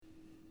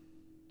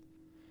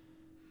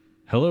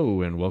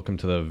Hello, and welcome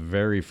to the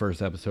very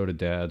first episode of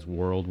Dads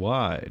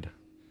Worldwide.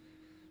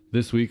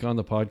 This week on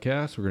the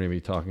podcast, we're going to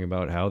be talking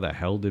about how the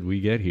hell did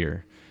we get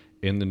here.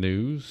 In the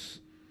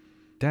news,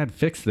 Dad,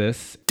 fix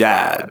this.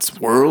 Dads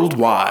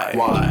Worldwide.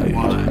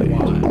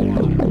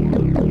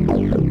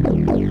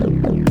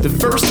 The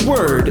first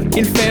word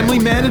in family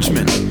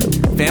management,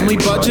 family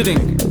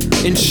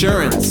budgeting,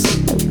 insurance,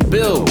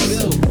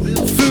 bills,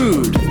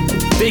 food,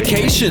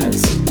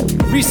 vacations,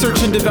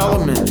 research and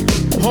development,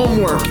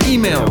 homework,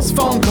 emails,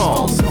 phone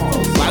calls.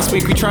 Last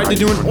week we tried to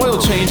do an oil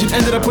change and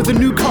ended up with a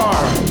new car.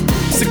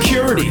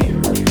 Security.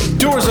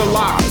 Doors are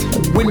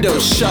locked.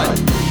 Windows shut.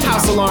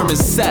 House alarm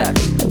is set.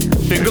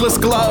 Fingerless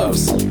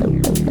gloves.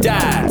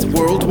 Dads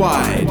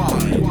Worldwide.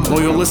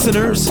 Loyal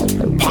listeners,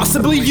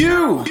 possibly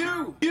you.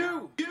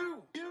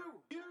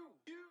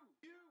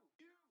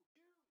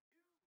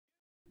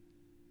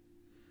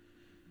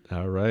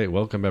 All right,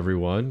 welcome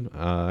everyone.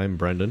 I'm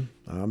Brendan.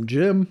 I'm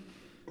Jim.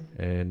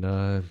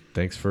 And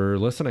thanks for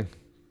listening.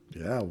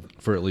 Yeah.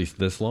 For at least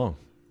this long.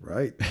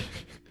 Right.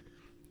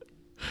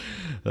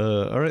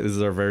 All right, this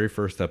is our very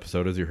first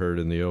episode, as you heard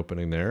in the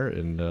opening there.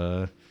 And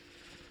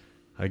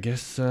I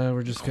guess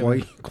we're just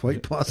going to...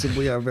 Quite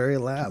possibly our very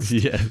last.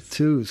 Yes.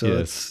 Too. So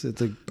yes.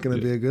 it's going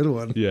to be a good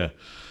one. Yeah.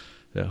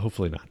 Yeah,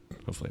 hopefully not.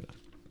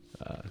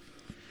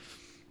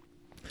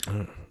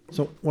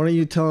 So why don't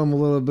you tell them a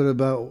little bit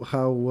about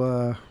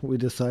how we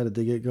decided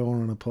to get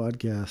going on a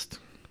podcast?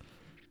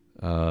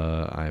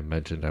 I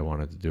mentioned I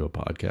wanted to do a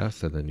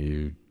podcast, and then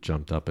you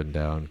jumped up and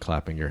down,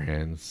 clapping your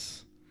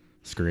hands,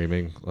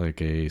 screaming like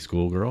a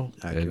schoolgirl,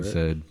 and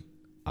said,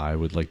 I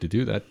would like to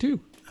do that too.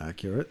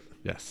 Accurate.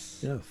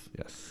 Yes.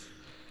 Yes.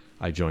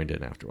 I joined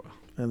in after a while.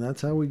 And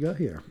that's how we got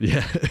here.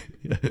 Yeah.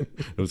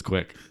 It was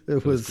quick.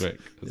 It was quick.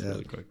 It was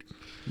really quick.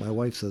 My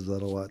wife says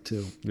that a lot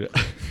too. Yeah.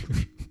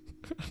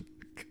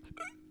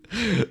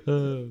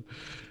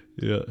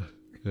 Yeah.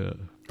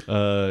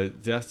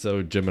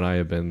 So Jim and I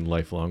have been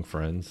lifelong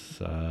friends.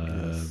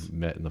 Yes.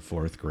 Met in the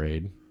 4th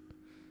grade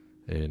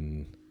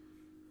in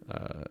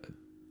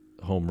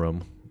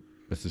homeroom,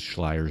 Mrs.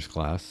 Schleier's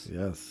class.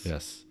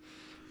 Yes.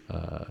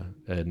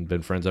 And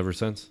been friends ever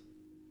since.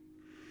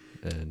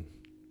 And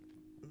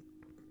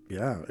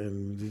yeah,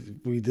 and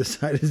we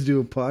decided to do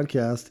a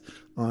podcast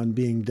on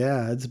being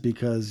dads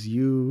because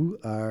you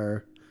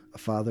are a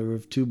father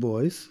of 2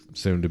 boys.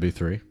 soon to be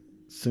 3.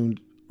 Soon,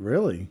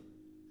 really?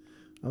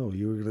 Oh,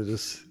 you were going to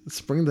just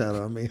spring that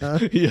on me, huh?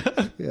 Yeah.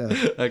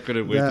 Yeah. I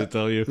couldn't wait to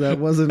tell you.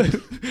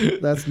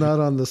 That's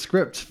not on the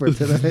script for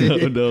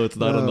today. No, it's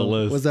not on the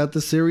list. Was that the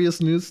serious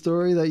news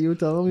story that you were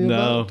telling me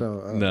about?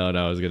 No,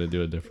 I was going to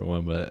do a different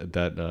one, but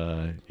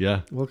that,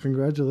 yeah. Well,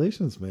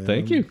 congratulations, man.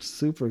 Thank you.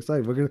 Super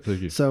excited.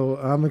 Thank you. So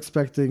I'm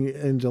expecting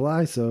in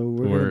July, so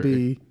we're going to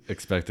be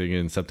expecting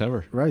in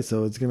September. Right,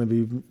 so that's going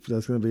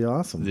to be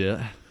awesome.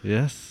 Yeah.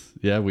 Yes.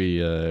 Yeah,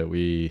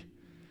 we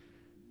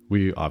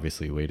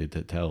obviously waited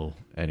to tell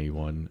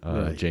anyone.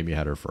 Right. Jamie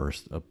had her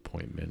first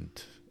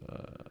appointment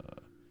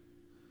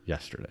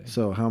yesterday.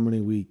 So how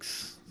many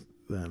weeks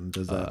then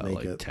does that make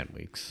like it? 10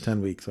 weeks.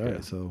 10 weeks. All right.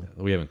 Yeah. So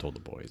we haven't told the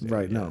boys yet.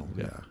 Right. Yeah. No.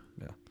 Yeah.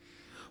 Yeah.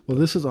 Well,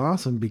 this is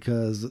awesome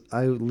because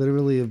I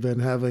literally have been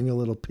having a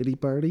little pity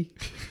party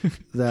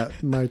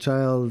that my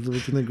child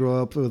was going to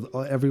grow up with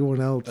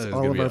everyone else,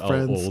 all of our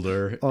friends,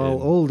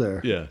 all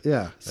older. Yeah.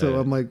 Yeah. So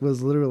I'm like,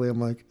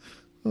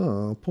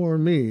 oh, poor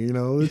me, you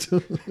know.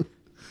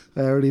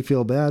 I already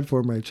feel bad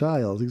for my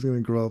child. He's going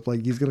to grow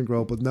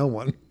up with no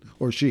one,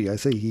 or she. I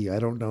say he. I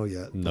don't know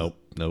yet. Nope.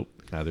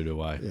 Neither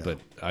do I. Yeah. But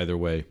either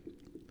way,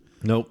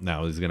 nope.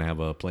 Now he's going to have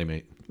a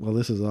playmate. Well,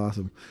 this is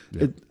awesome.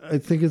 Yeah. I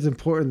think it's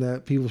important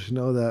that people should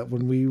know that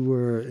when we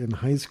were in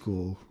high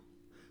school,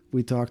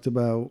 we talked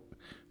about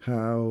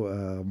how,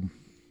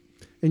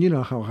 and you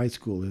know how high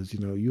school is. You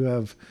know, you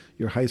have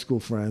your high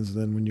school friends,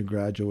 and then when you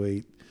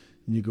graduate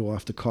and you go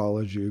off to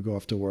college or you go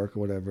off to work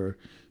or whatever,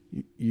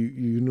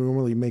 you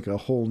normally make a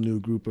whole new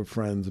group of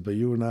friends. But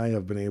you and I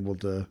have been able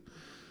to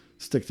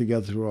stick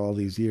together through all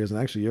these years. And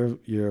actually,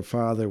 your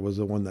father was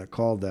the one that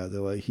called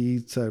that. He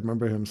said, I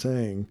remember him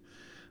saying,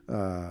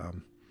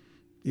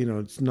 you know,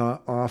 it's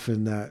not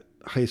often that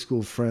high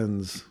school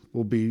friends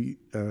will be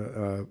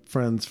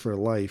friends for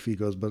life. He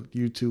goes, but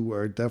you two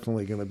are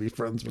definitely going to be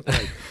friends for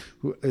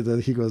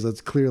life. He goes,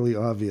 that's clearly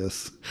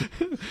obvious.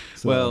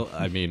 So, Well,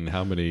 I mean,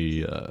 how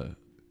many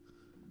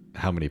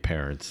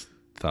parents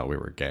thought we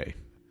were gay?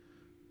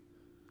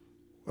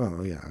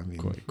 oh yeah, I mean,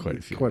 Quite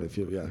a few. Quite a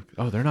few, yeah.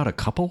 Oh, they're not a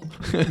couple?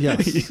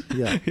 Yes,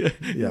 yeah.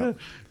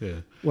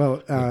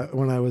 Well,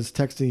 when I was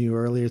texting you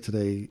earlier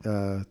today,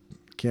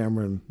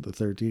 Cameron, the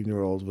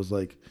 13-year-old, was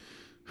like,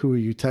 who are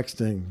you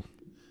texting?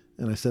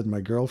 And I said,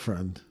 my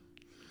girlfriend.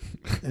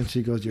 And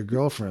she goes, your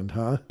girlfriend,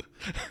 huh?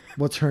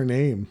 What's her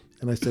name?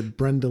 And I said,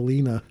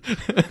 Brendalina.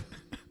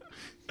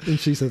 And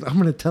she said, I'm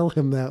going to tell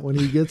him that when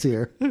he gets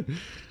here.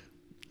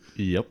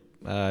 Yep.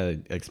 I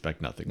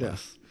expect nothing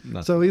less.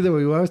 Nothing. So either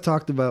way, we always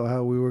talked about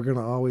how we were going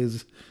to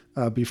always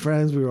be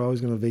friends. We were always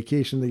going to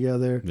vacation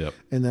together. Yep.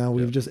 And now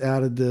we've just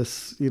added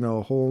this,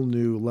 a whole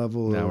new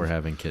level. Now we're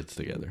having kids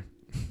together.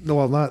 No,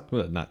 well, not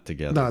Well, not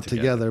together. not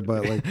together,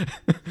 but like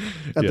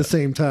at Yeah. the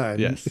same time.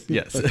 Yes,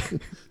 yes.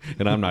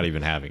 And I'm not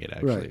even having it,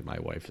 actually. Right. My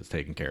wife is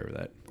taking care of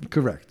that.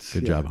 Correct.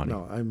 Good job, honey.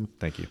 No,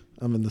 Thank you.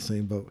 I'm in the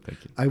same boat.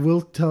 Thank you. I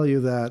will tell you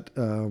that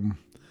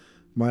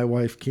my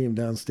wife came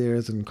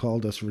downstairs and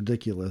called us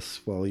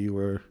ridiculous while you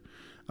were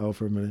out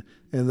for a minute.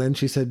 And then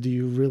she said, "Do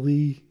you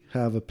really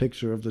have a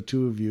picture of the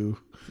two of you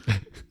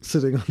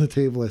sitting on the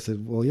table?" I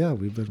said, "Well, yeah,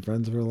 we've been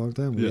friends for a long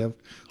time. We Yeah. have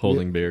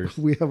Holding beers.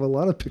 We have a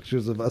lot of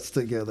pictures of us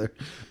together."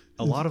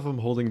 A lot of them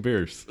holding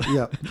beers.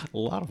 Yeah. A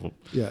lot of them.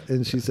 Yeah.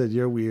 And she said,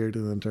 "You're weird,"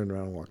 and then turned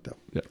around and walked out.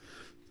 Yeah.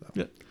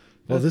 Yeah.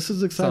 Well, this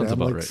is exciting. Sounds I'm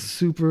about like right.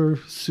 super,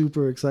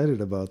 super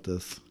excited about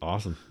this.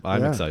 Awesome.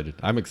 I'm Yeah. excited.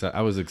 I'm excited.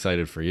 I was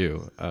excited for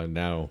you.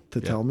 Now To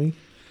yeah. tell me?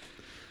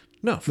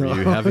 No, for No.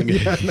 you having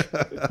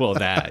well,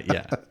 that,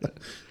 yeah.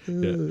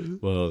 Yeah.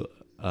 Well,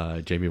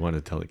 Jamie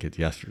wanted to tell the kids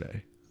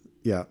yesterday.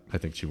 Yeah. I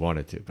think she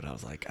wanted to, but I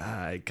was like,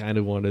 I kind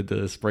of wanted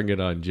to spring it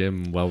on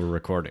Jim while we're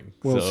recording.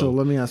 Well, so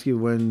let me ask you,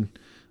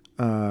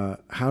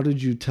 how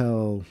did you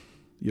tell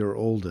your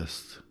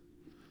oldest?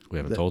 we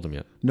haven't told him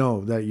yet.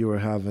 No, that you were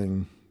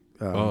having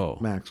Oh.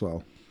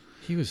 Maxwell.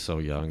 He was so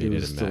young. He He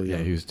was didn't still matter. Yeah,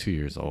 young. he was 2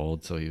 years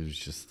old, so he was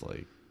just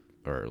like,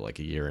 or like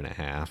a year and a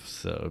half.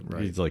 So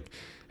Right. he's like,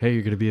 "Hey,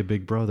 you're gonna be a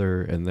big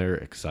brother," and they're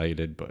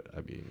excited, but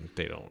I mean,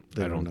 they don't.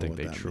 They I don't don't know think what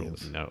they that truly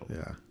means. know.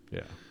 Yeah.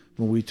 Yeah.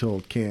 When we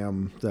told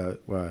Cam that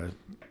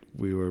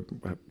we were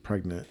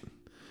pregnant,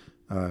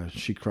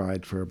 she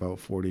cried for about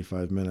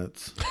 45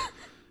 minutes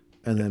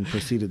and then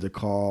proceeded to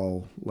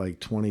call like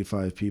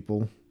 25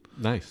 people.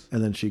 Nice.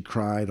 And then she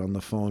cried on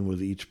the phone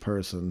with each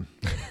person.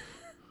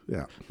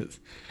 Yeah.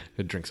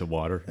 It drinks of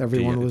water.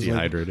 Everyone was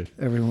dehydrated.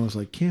 like, everyone was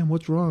like, "Cam,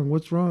 what's wrong?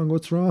 What's wrong?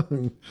 What's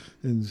wrong?"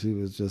 And she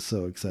was just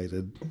so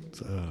excited.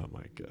 So, Oh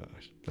my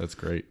gosh, that's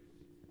great.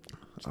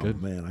 It's oh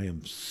good. man, I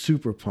am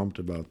super pumped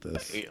about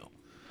this. Bam.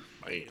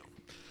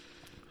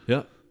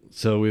 Yeah.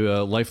 So we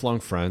lifelong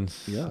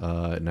friends.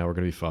 Yeah. Now we're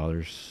gonna be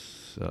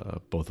fathers.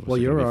 Both of us. Well,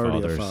 are you're gonna be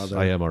already a fathers. father.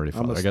 I am already a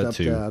I'm a father. I got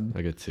two. stepdad.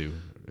 I got two.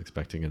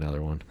 Expecting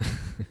another one.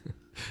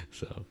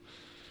 So.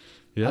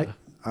 Yeah.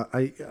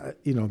 I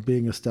you know,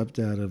 being a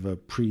stepdad of a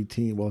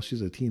preteen, well,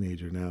 she's a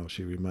teenager now.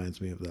 She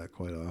reminds me of that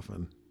quite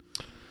often.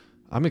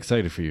 I'm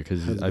excited for you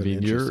because Has I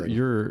been mean interesting.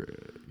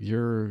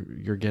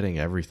 you're getting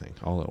everything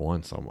all at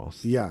once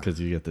almost. Yeah. Because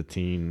you get the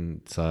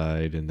teen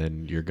side and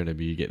then you're going to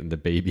be getting the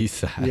baby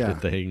side Yeah.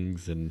 of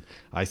things, and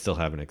I still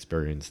haven't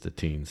experienced the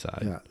teen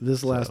side. Yeah,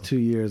 this last So. 2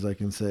 years, I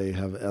can say,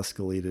 have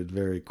escalated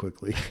very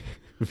quickly.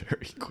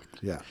 Very quickly.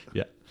 Yeah.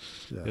 Yeah.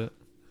 Yeah. Yeah.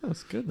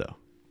 That's good though.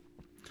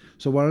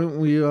 So why don't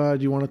we? Do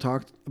you want to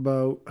talk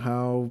about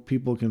how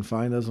people can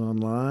find us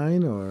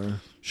online, or?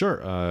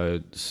 Sure.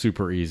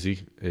 Super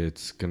easy.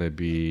 It's going to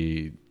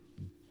be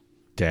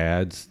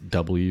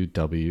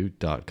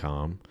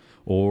dadsww.com,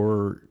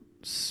 or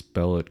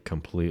spell it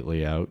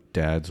completely out,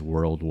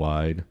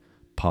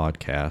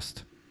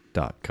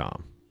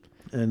 dadsworldwidepodcast.com.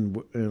 And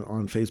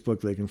on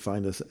Facebook, they can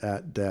find us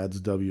at Dad's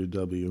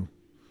WW.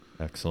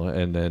 Excellent.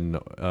 And then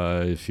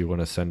if you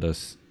want to send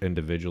us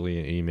individually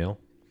an email,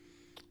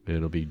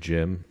 it'll be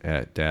Jim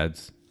at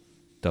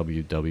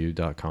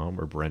dadsww.com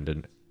or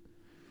Brendan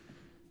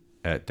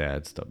at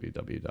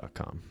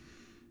dadsww.com.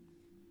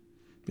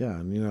 Yeah,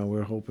 and you know,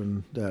 we're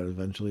hoping that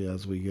eventually,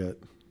 as we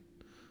get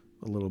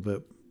a little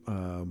bit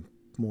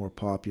more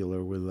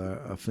popular with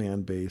a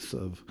fan base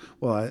of,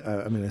 well,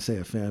 I mean, I say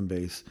a fan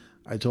base.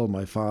 I told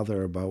my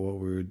father about what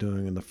we were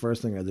doing, and the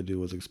first thing I had to do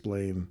was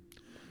explain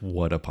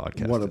What a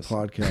podcast what a is.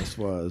 podcast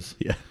was.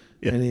 Yeah.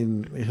 Yeah.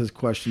 And his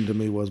question to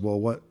me was, well,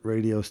 what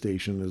radio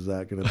station is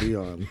that going to be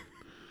on?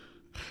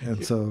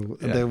 And so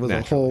Yeah, there was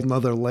naturally. a whole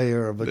nother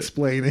layer of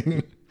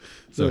explaining.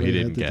 So that he I had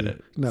didn't to get do.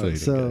 it. No, he didn't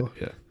so,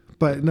 get it.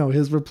 but no,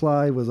 his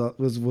reply was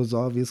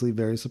obviously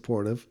very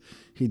supportive.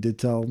 He did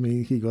tell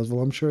me, he goes,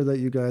 well, I'm sure that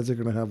you guys are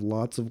going to have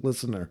lots of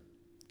listener.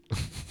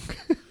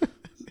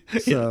 Yeah.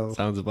 So,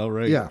 Sounds about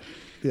right. yeah,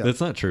 yeah, That's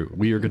not true.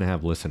 We are going to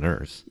have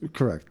listeners,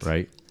 correct.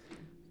 right?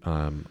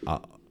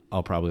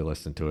 I'll probably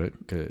listen to it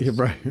because Yeah,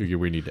 right.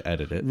 we need to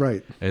edit it.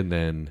 Right. And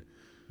then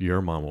your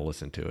mom will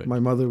listen to it. My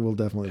mother will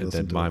definitely and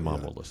listen then to my it.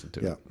 mom yeah. will listen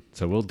to Yeah. it.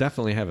 So we'll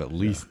definitely have at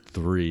least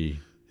 3,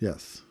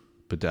 Yes.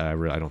 but I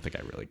don't think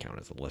I really count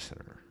as a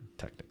listener,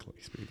 technically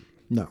speaking.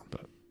 No.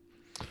 But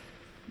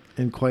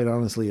And quite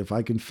honestly, if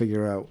I can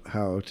figure out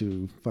how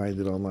to find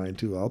it online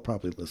too, I'll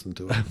probably listen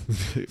to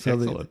it. So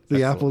the Excellent.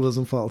 apple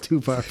doesn't fall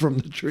too far from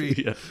the tree.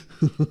 Yeah.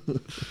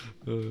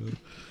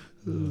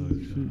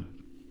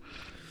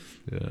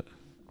 Yeah.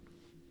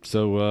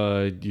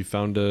 So you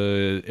found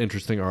a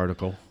interesting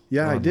article.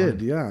 Yeah, I online.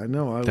 did. Yeah,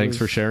 no. Thanks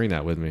for sharing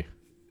that with me.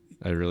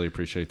 I really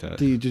appreciate that.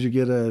 Did you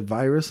get a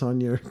virus on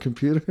your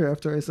computer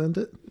after I sent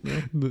it?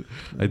 No?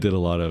 I did a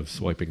lot of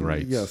swiping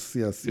rights. Yes.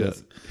 Yeah.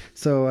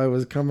 So I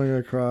was coming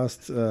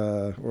across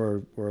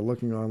or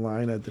looking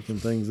online at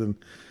different things,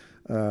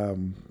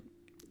 and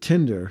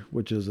Tinder,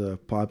 which is a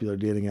popular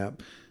dating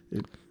app,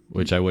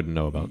 Which I wouldn't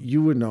know about.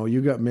 you would know.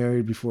 You got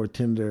married before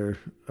Tinder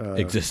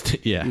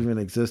Existed. Yeah. even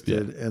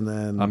existed, and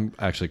then I'm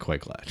actually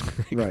quite glad.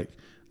 right.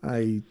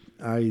 I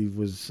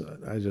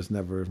just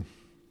never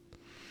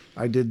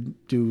I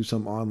did do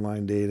some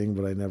online dating,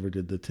 but I never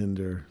did the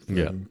Tinder thing.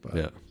 Yeah. But,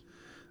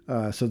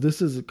 Yeah. so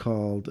this is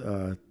called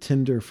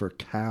Tinder for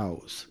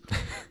cows,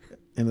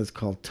 and it's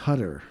called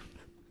Tutter.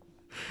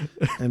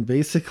 And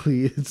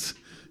basically, it's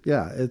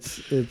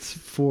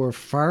for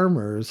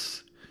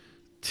farmers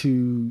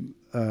to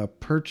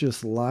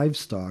purchase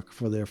livestock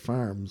for their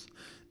farms,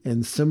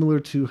 and similar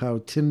to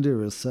how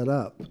Tinder is set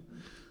up,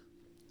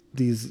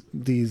 these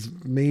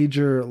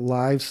major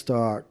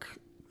livestock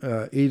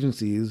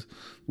agencies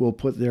will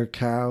put their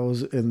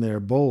cows and their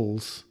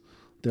bulls.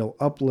 They'll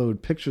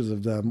upload pictures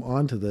of them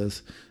onto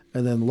this,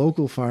 and then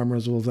local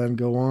farmers will then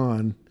go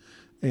on,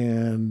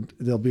 and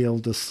they'll be able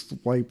to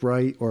swipe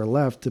right or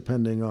left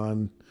depending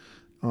on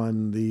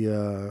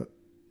the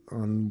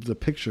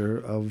picture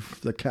of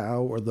the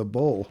cow or the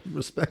bull,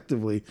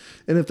 respectively.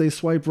 And if they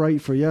swipe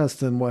right for yes,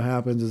 then what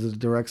happens is it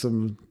directs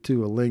them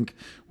to a link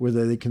where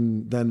they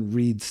can then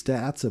read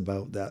stats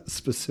about that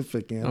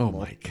specific animal. Oh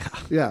my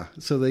God. Yeah,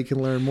 so they can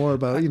learn more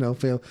about,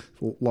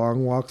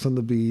 long walks on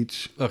the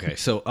beach. Okay,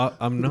 so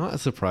I'm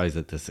not surprised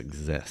that this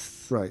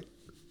exists. Right.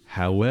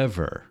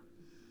 However,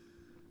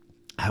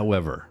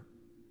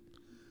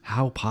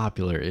 how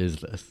popular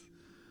is this?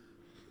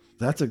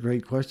 That's a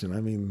great question.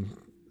 I mean,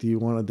 do you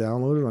want to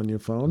download it on your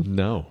phone?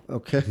 No.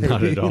 Okay.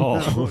 Not at all.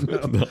 No.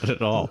 Not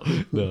at all.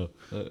 No.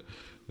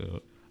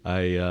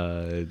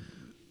 No.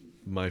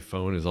 My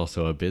phone is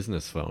also a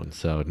business phone,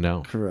 so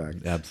no.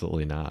 Correct.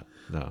 Absolutely not.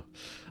 No.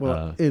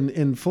 Well,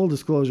 in full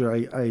disclosure,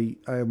 I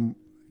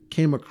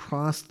came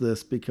across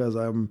this because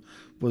I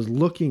was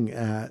looking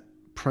at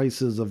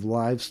prices of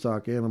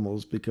livestock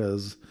animals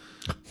because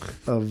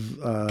of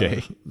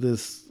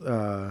this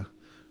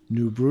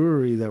new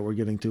brewery that we're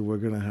getting to. We're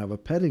going to have a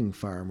petting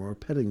farm or a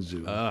petting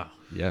zoo.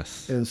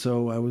 Yes. And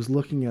so I was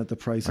looking at the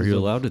prices. Are you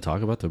of allowed to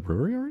talk about the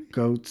brewery already?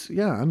 goats?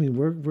 Yeah, I mean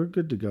we're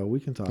good to go. We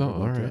can talk about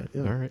all right. that.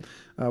 Yeah. All right.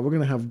 We're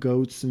going to have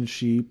goats and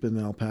sheep and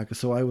alpaca.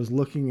 So I was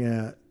looking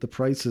at the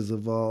prices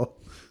of all,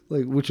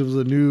 which was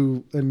a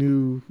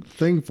new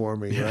thing for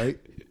me, right?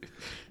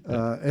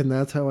 And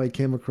that's how I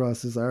came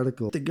across this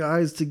article. The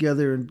guys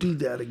together and do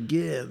that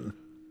again.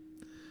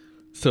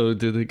 So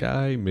did the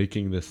guy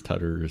making this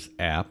Tutter's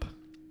app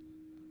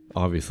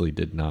obviously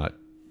did not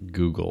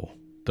Google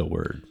the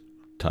word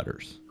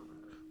Tutters?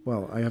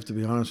 Well, I have to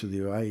be honest with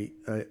you. I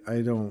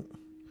don't.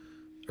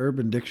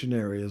 Urban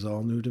Dictionary is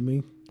all new to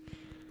me.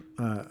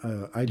 But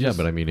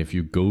I mean, if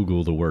you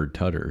Google the word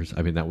Tutters,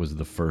 I mean, that was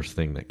the first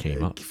thing that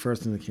came up.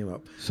 First thing that came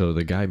up. So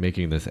the guy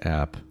making this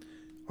app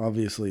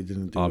Obviously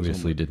didn't do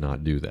obviously did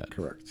not do that.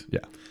 Correct.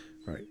 Yeah.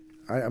 Right.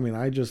 I mean,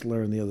 I just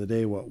learned the other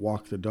day what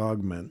walk the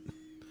dog meant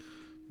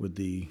with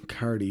the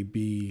Cardi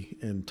B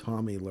and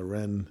Tommy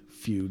Loren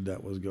feud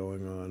that was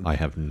going on. I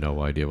have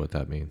no idea what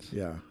that means.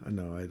 Yeah, I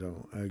know. I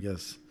don't. I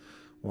guess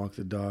walk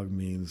the dog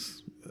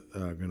means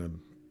gonna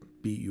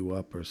beat you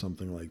up or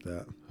something like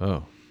that.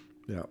 Oh.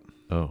 Yeah.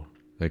 Oh.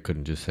 They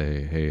couldn't just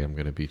say, "Hey, I'm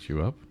gonna beat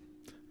you up."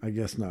 I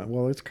guess not.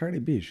 Well, it's Cardi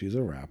B. She's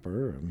a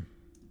rapper, and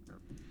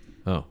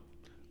Oh.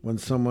 when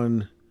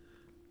someone,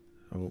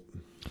 Well,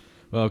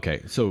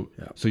 okay. So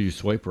so you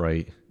swipe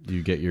right,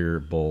 you get your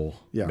bull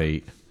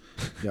mate.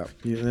 Yeah,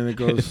 and then it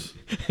goes,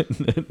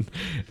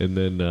 and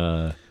then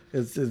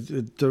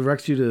it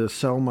directs you to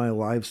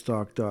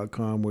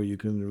sellmylivestock.com where you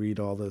can read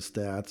all the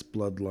stats,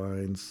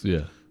 bloodlines.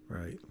 Yeah.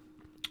 Right.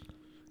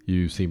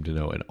 You seem to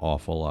know an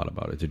awful lot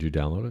about it. Did you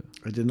download it?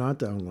 I did not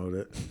download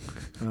it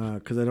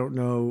because I don't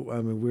know.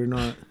 I mean,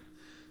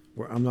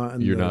 I'm not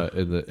in not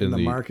in the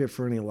market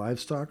for any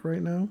livestock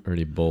right now. Or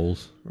any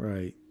bulls.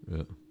 Right.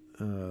 Yeah.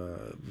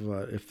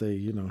 But if they,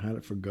 had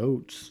it for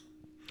goats.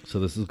 So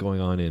this is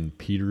going on in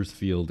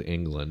Petersfield,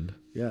 England.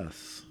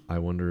 Yes. I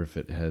wonder if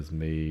it has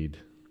made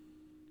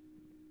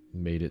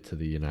it to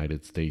the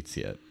United States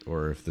yet,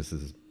 or if this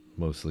is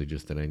mostly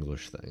just an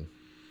English thing.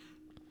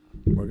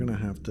 We're going to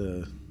have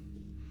to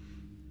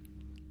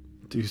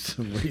do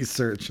some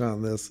research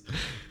on this.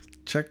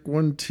 Check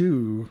 1,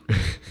 2.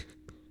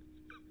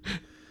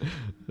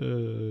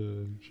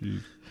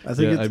 Jeez. I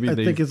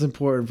think it's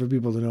important for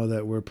people to know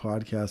that we're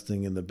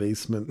podcasting in the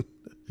basement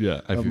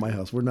of my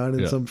house. We're not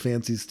in some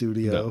fancy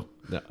studio.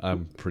 No,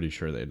 I'm pretty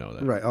sure they know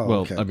that. Right. Oh, well,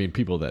 okay. I mean,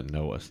 people that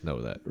know us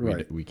know that.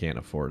 Right. We can't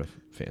afford a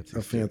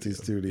fancy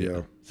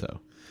studio. Yeah,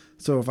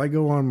 so if I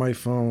go on my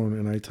phone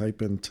and I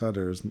type in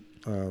Tutters,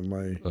 oh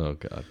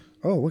God.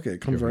 Oh, look, it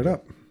comes right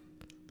up.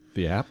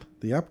 The app?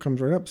 The app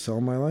comes right up.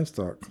 Sell My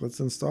Livestock. Let's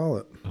install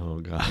it. Oh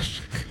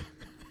gosh.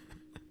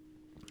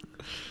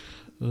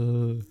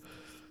 Well,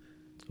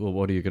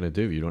 what are you going to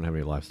do? You don't have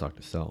any livestock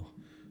to sell.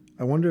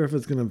 I wonder if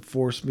it's going to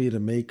force me to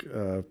make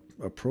a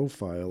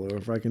profile, or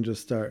if I can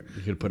just start.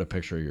 You could put a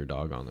picture of your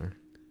dog on there.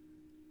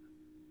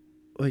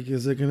 Like,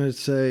 is it going to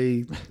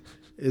say,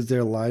 is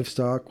there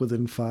livestock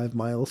within 5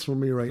 miles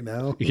from me right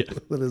now? Yeah.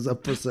 That is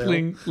up for sale?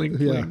 Cling, cling,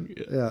 cling.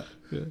 Yeah.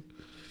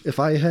 If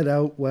I head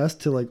out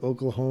west to like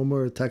Oklahoma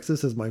or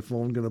Texas, is my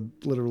phone going to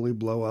literally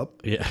blow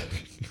up? Yeah.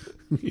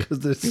 Because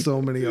there's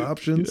so many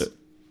options.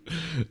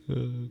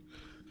 Yeah.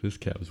 This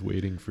cow's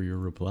waiting for your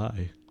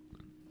reply.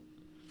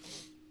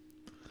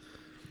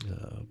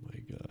 Oh my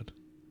God.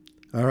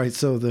 All right,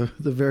 so the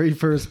very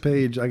first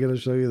page, I got to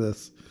show you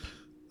this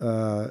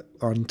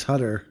on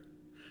Tutter.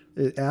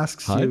 It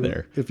asks Hi you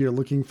there. if you're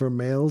looking for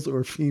males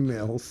or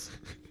females.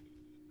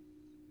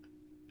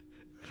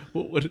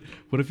 Well,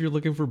 what if you're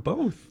looking for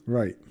both?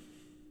 Right.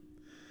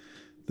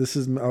 This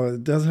is. Oh,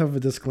 it does have a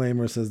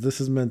disclaimer. It says this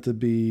is meant to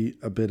be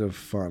a bit of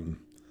fun.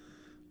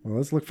 Well,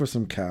 let's look for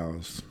some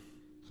cows.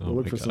 We'll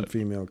look my for some God.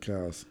 female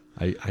cows.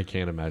 I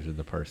can't imagine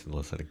the person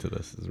listening to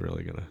this is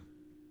really gonna.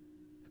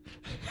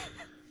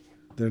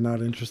 They're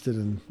not interested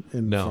in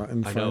No,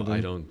 in I know. finding. I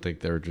don't think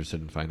they're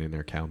interested in finding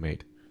their cow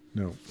mate.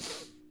 No.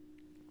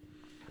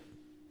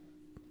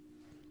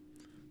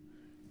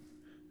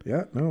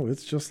 Yeah, no,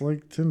 it's just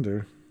like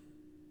Tinder.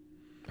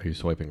 Are you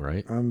swiping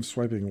right? I'm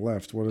swiping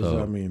left. What does Oh.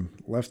 that mean?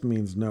 Left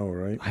means no,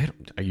 right? I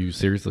don't. Are you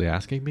seriously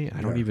asking me?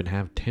 I don't Yeah. even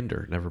have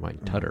Tinder. Never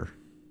mind Tutter.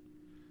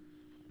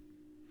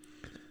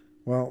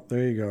 Well,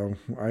 there you go.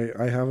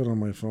 I have it on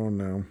my phone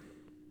now.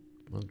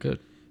 Well, good.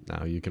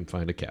 Now you can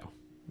find a cow.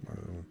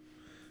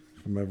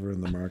 If I'm ever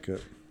in the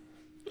market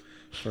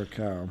for a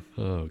cow.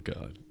 Oh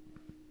God.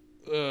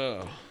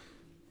 Ugh.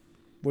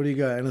 What do you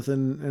got?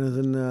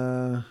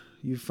 Anything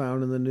you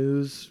found in the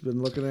news?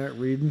 Been looking at,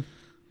 reading?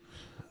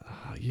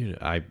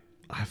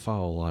 I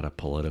follow a lot of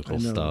political I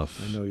know-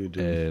 stuff. I know you do.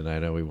 And I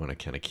know we want to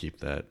kind of keep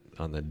that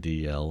on the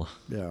DL.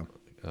 Yeah.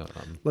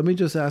 Um, Let me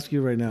just ask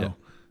you right now. Yeah.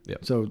 Yeah.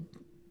 So,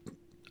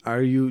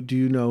 do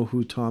you know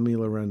who Tommy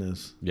Loren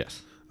is?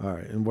 yes. All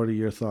right. And what are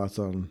your thoughts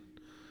on?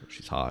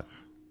 She's hot.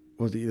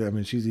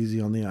 She's easy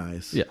on the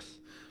eyes. Yes.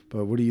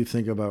 But what do you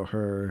think about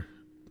her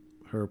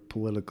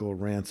political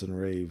rants and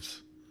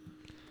raves?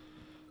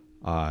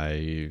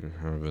 I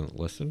haven't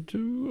listened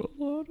to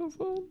a lot of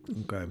them,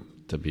 Okay.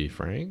 to be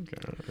frank.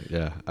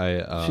 Yeah.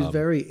 I. She's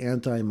very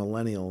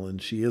anti-millennial,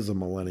 and she is a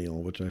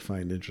millennial, which I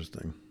find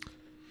interesting.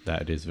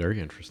 That is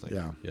very interesting.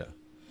 Yeah. Yeah.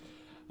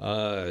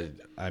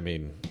 I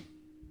mean,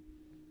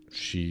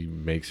 she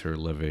makes her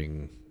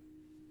living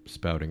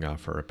spouting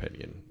off her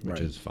opinion, which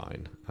Right. is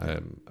fine.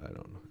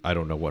 I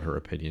don't know what her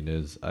opinion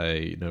is.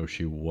 I know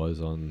she was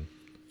on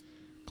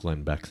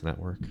Glenn Beck's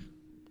network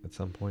at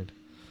some point.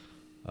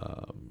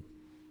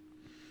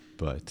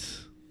 But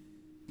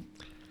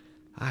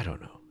I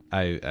don't know.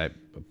 I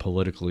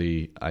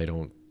politically, I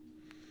don't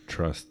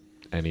trust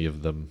any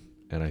of them,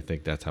 and I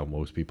think that's how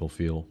most people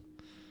feel.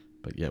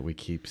 But yet we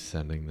keep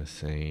sending the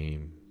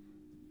same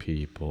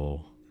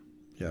people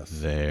Yes.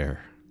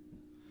 there.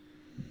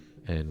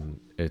 And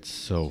it's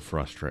so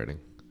frustrating.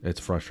 It's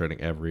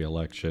frustrating every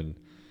election.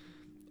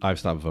 I've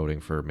stopped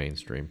voting for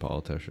mainstream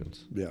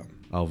politicians. Yeah.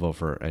 I'll vote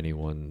for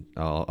anyone.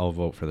 I'll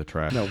vote for the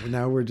trash. No,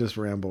 now we're just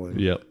rambling.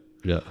 Yep.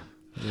 Yeah.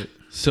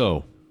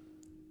 So,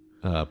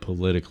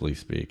 politically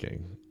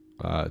speaking,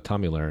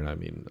 Tommy Lahren, I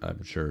mean,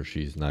 I'm sure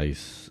she's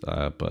nice,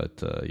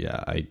 but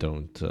yeah, I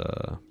don't.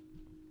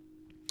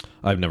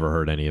 I've never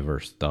heard any of her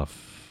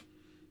stuff.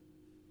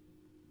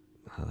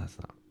 That's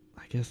not.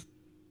 I guess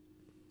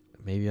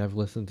maybe I've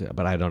listened to,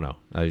 but I don't know.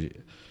 I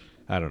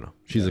don't know.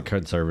 She's a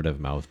conservative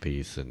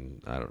mouthpiece,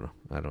 and I don't know.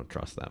 I don't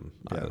trust them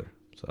either.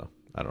 So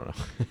I don't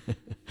know.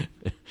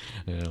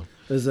 You know.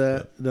 Is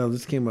that no?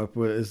 This came up.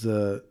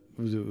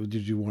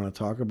 Did you want to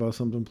talk about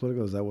something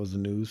political? Is that was the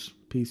news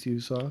piece you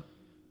saw?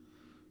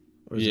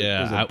 Or is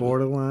Yeah, Is it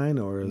borderline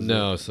or is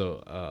No,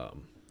 so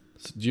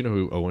do you know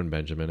who Owen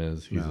Benjamin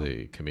is? He's No.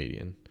 a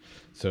comedian.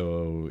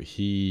 So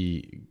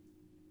he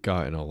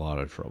got in a lot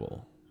of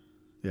trouble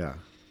It, yeah.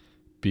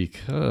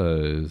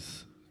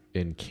 because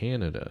in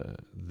Canada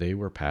they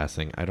were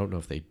passing, I don't know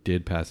if they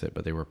did pass it,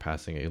 but they were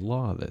passing a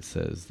law that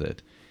says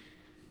that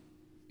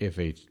if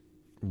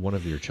one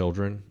of your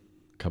children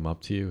come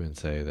up to you and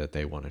say that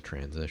they want to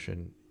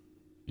transition,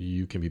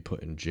 you can be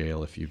put in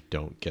jail if you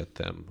don't get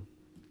them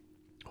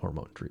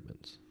hormone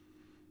treatments.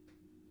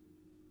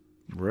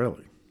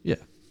 Really? Yeah.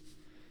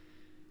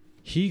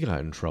 He got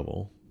in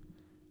trouble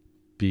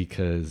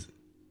because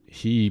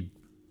he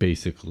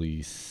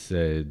basically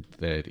said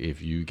that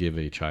if you give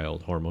a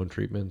child hormone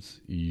treatments,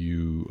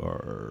 you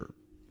are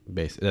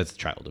that's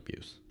child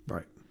abuse.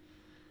 Right.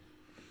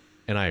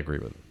 And I agree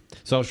with him.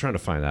 So I was trying to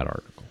find that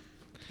article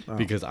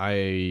because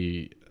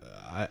I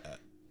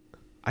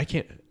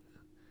can't.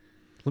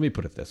 Let me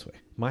put it this way: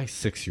 my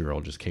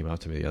 6-year-old just came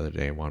out to me the other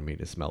day and wanted me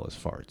to smell his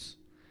farts.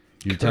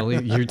 You're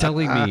telling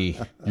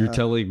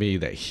me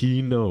that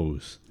he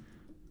knows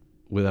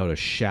without a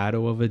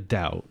shadow of a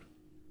doubt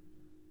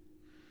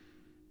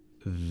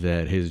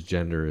that his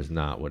gender is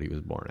not what he was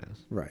born as.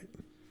 Right.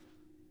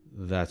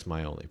 That's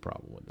my only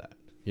problem with that.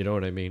 You know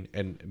what I mean?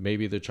 And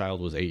maybe the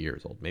child was 8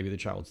 years old. Maybe the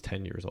child's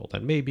 10 years old.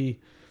 And maybe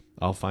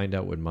I'll find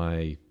out when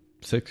my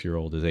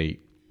 6-year-old is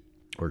 8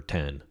 or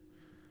 10.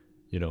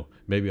 You know,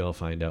 maybe I'll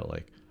find out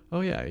like,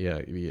 oh yeah,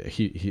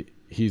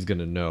 he's going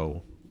to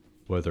know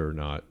whether or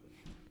not.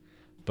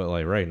 But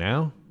like right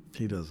now,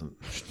 He doesn't.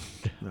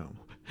 No.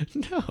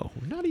 no,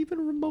 not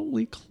even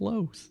remotely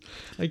close.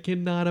 I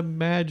cannot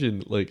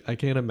imagine. I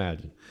can't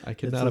imagine. I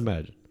cannot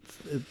imagine.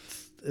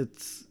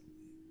 It's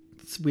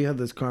we had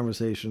this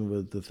conversation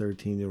with the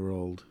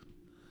 13-year-old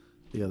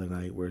the other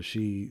night where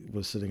she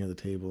was sitting at the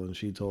table and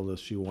she told us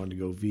she wanted to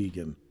go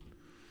vegan.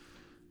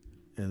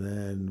 And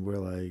then we're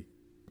like,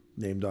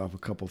 named off a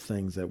couple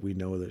things that we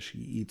know that she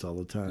eats all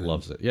the time.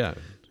 Loves it. Yeah.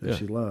 That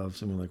she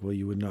loves. And we're like, well,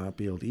 you would not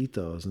be able to eat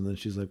those. And then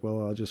she's like,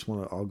 well,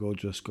 I'll go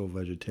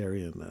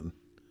vegetarian then.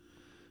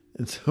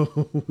 And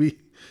so we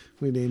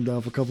named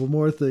off a couple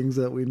more things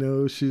that we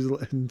know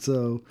and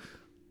so,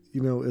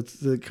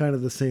 it's kind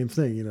of the same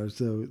thing,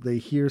 so they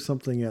hear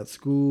something at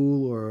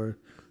school or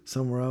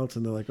somewhere else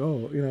and they're like,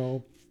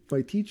 oh,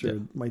 my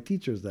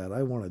teacher's that.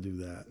 I want to do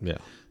that. Yeah.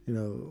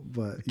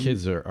 But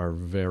kids are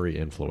very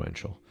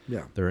influential.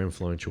 Yeah. They're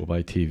influential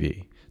by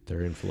TV.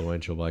 They're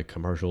influential by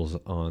commercials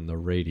on the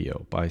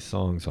radio, by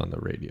songs on the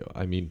radio.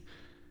 I mean,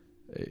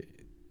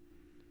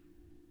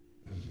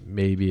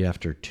 maybe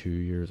after 2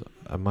 years,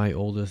 my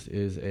oldest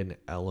is an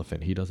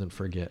elephant. He doesn't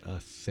forget a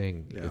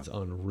thing. Yeah. It's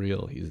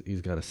unreal.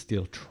 He's got a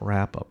steel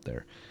trap up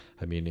there.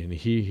 I mean, and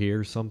he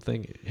hears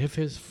something. If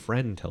his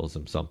friend tells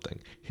him something,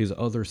 his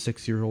other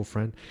 6-year-old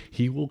friend,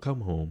 he will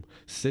come home,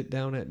 sit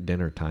down at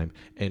dinner time,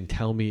 and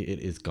tell me it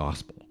is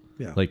gospel.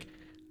 Yeah. Like,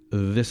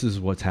 this is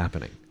what's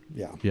happening.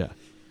 Yeah. Yeah.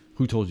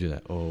 Who told you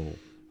that? Oh,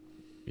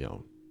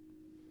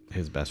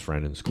 his best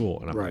friend in school.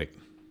 And I'm like,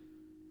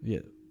 yeah,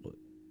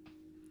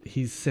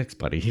 he's 6,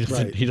 buddy. He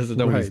doesn't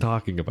know what he's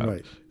talking about.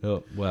 Right.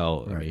 Oh,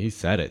 well, I mean, he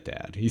said it,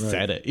 Dad. He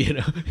said it,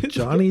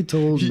 Johnny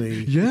told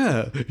me.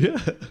 Yeah.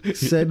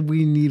 Said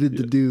we needed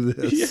to do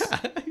this.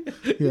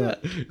 Yeah.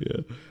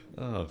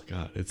 Oh,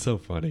 God. It's so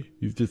funny.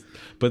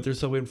 But they're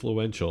so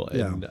influential.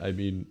 And I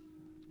mean,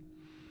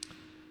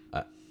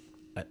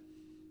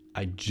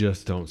 I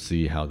just don't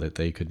see how that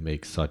they could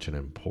make such an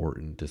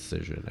important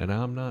decision. And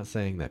I'm not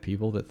saying that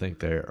people that think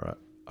they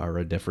are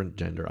a different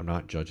gender, I'm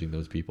not judging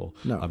those people.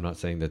 No. I'm not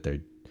saying that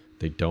they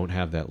don't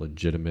have that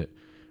legitimate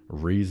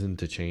reason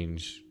to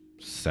change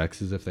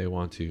sexes if they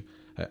want to.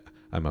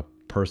 I'm a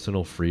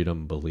personal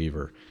freedom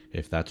believer.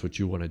 If that's what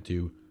you want to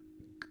do,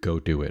 go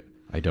do it.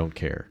 I don't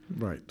care.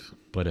 Right.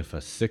 But if a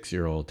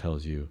 6-year-old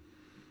tells you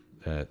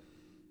that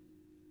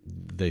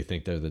they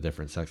think they're the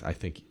different sex, I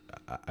think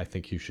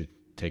you should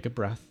take a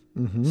breath,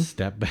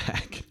 step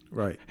back,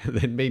 right, and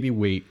then maybe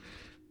wait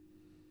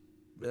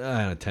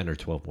 10 or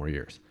 12 more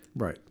years.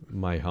 Right.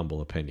 My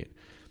humble opinion.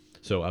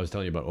 So I was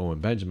telling you about Owen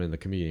Benjamin, the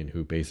comedian,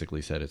 who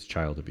basically said it's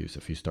child abuse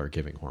if you start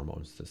giving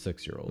hormones to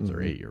 6-year-olds or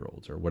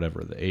 8-year-olds or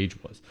whatever the age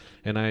was.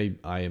 And I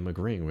am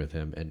agreeing with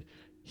him. And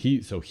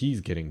he's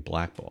getting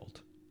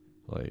blackballed,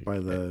 like by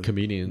the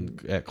comedian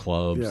at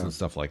clubs and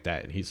stuff like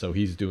that. And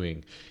he's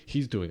doing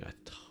a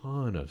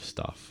ton of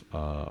stuff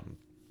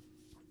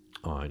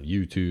on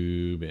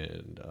YouTube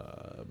and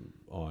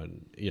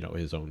on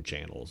his own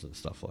channels and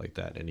stuff like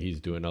that. And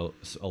he's doing a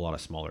lot of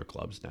smaller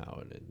clubs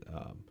now.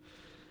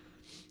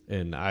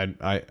 And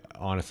I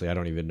honestly, I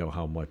don't even know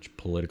how much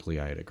politically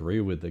I'd agree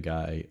with the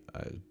guy,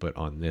 but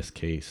on this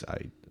case,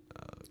 I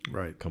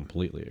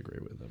completely agree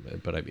with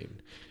him. But I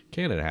mean,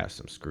 Canada has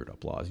some screwed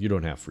up laws. You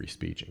don't have free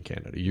speech in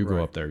Canada. You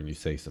go up there and you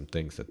say some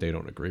things that they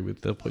don't agree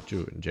with, they'll put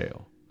you in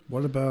jail.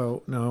 What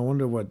about now? I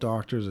wonder what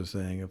doctors are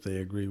saying if they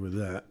agree with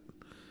that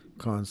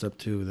concept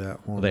too.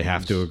 That hormones, they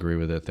have to agree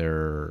with it.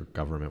 They're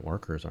government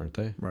workers, aren't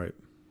they? Right.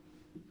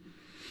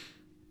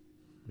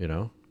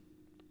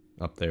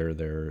 Up there,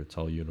 it's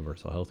all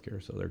universal health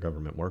care, so they're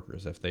government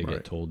workers. If they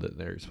get told that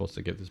they're supposed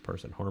to give this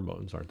person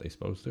hormones, aren't they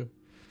supposed to?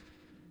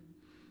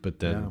 But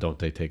then don't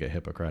they take a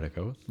Hippocratic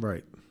oath?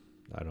 Right.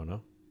 I don't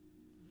know.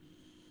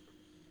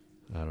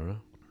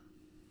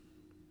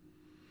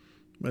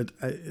 But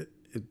it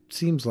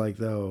seems like,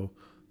 though,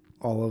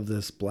 all of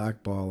this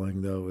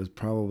blackballing, though, is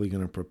probably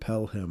going to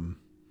propel him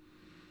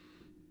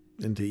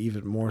into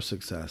even more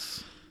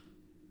success.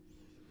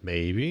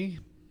 Maybe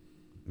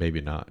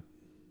not.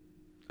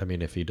 I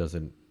mean, if he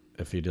doesn't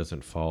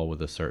fall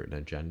with a certain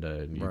agenda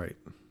and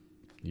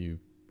you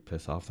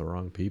piss off the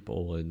wrong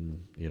people,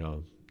 and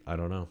I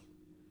don't know.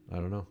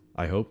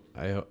 I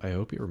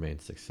hope he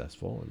remains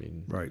successful. I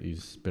mean,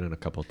 he's been in a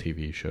couple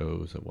TV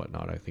shows and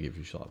whatnot. I think if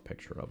you saw a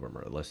picture of him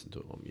or listened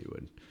to him, you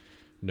would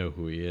know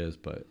who he is.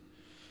 But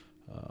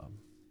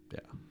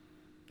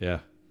yeah.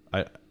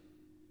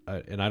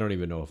 And I don't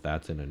even know if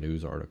that's in a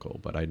news article,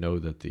 but I know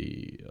that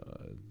the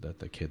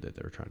kid that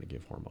they're trying to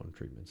give hormone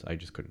treatments, I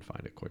just couldn't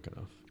find it quick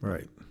enough.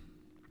 Right.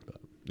 But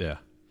yeah.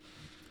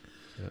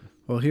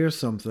 Well, here's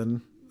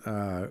something.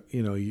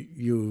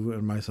 You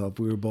and myself,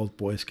 we were both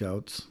Boy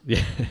Scouts.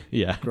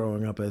 Yeah.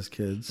 Growing up as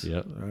kids.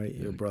 Yep. Right.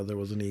 Your brother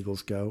was an Eagle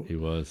Scout. He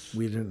was.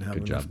 We didn't have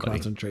enough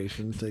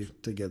concentration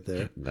to get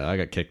there. No, I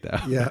got kicked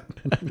out. Yeah.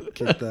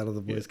 Kicked out of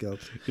the Boy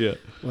Scouts. Yeah.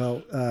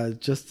 Well,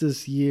 just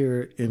this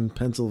year in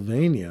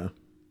Pennsylvania,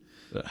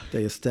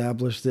 they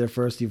established their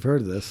first, you've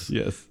heard of this.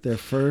 Yes. Their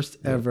first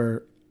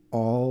ever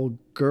all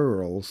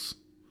girls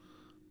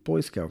Boy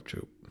Scout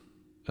troop.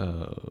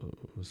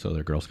 So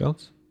they're Girl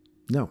Scouts?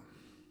 No.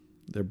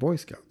 They're Boy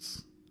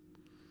Scouts.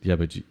 Yeah,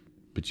 but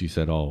you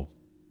said all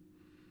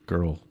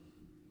girl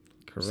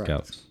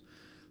Scouts.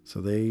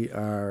 So they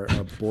are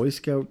a Boy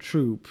Scout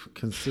troop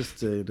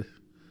consisted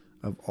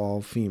of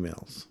all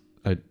females.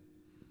 But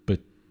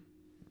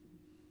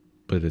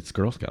it's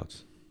Girl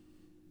Scouts.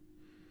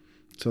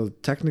 So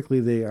technically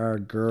they are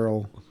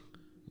Girl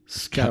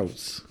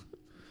Scouts.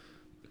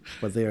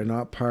 but they are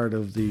not part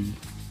of the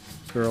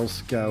Girl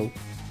Scout.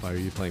 Why are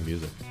you playing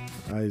music?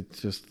 I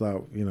just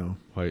thought,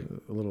 Why? a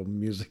little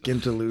music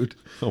interlude.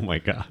 Oh my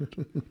God.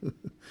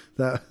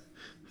 That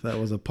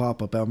was a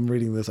pop-up. I'm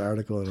reading this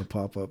article in a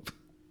pop-up.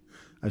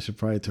 I should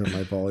probably turn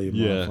my volume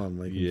off on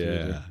my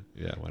computer.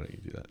 Yeah. Why don't you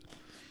do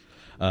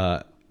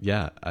that?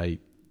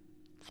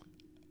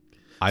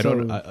 I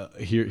don't.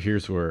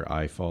 Here's where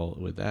I fall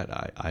with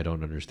that. I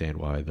don't understand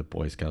why the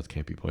Boy Scouts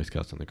can't be Boy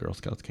Scouts and the Girl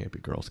Scouts can't be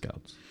Girl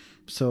Scouts.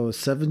 So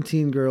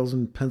 17 girls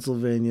in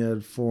Pennsylvania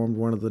had formed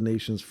one of the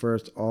nation's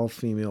first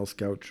all-female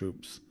scout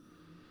troops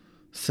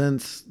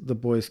since the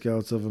Boy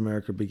Scouts of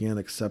America began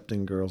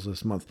accepting girls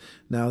this month.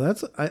 Now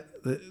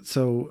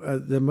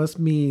that must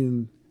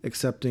mean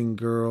accepting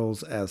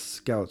girls as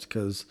scouts,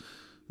 because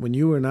when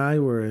you and I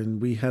were in,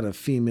 we had a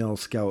female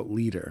scout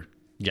leader.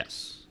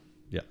 Yes.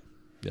 Yeah.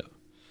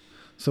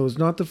 So it's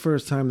not the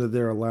first time that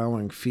they're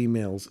allowing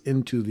females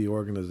into the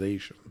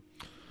organization.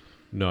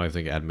 No, I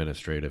think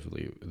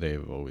administratively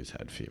they've always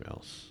had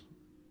females.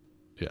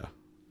 Yeah.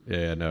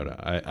 No.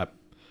 I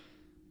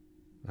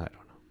don't know.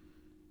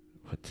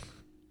 What?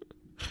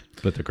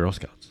 But the Girl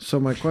Scouts. So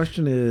my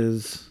question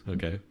is,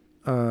 okay.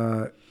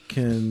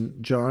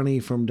 Can Johnny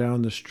from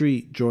down the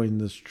street join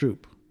this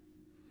troop?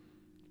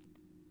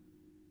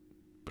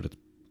 But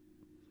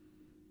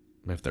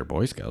if they're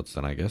Boy Scouts,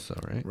 then I guess so,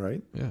 right?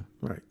 Right? Yeah.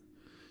 Right.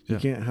 You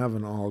can't have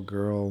an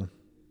all-girl.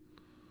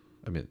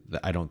 I mean,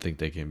 I don't think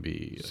they can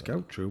be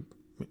scout troop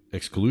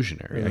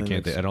exclusionary. I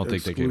don't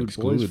think they can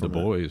exclude the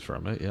boys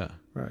from it. Yeah.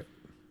 Right.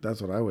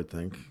 That's what I would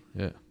think.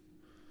 Yeah.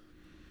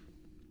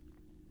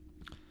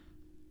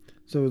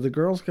 So the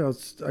Girl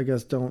Scouts, I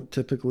guess, don't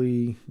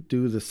typically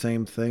do the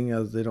same thing,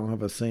 as they don't have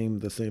the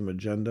same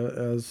agenda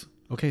as.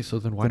 Okay, so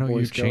then why don't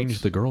you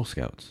change the Girl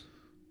Scouts?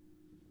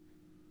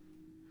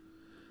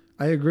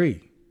 I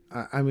agree.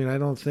 I mean, I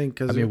don't think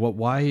because.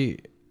 Why?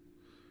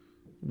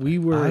 We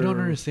were. I don't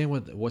understand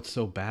what's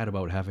so bad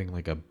about having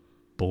like a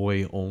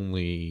boy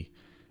only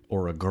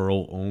or a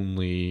girl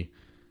only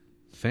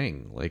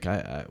thing. Like,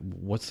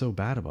 what's so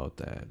bad about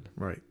that?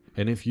 Right.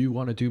 And if you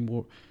want to do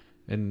more,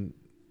 and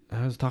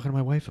I was talking to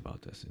my wife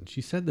about this, and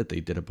she said that they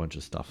did a bunch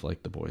of stuff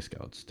like the Boy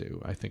Scouts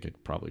do. I think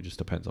it probably just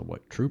depends on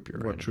what troop you're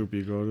in. What troop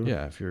you go to?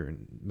 Yeah, if you're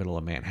in the middle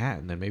of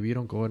Manhattan, then maybe you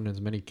don't go on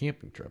as many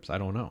camping trips. I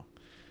don't know.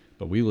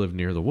 But we live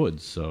near the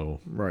woods,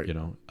 so right.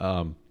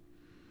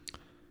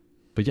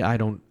 But yeah, I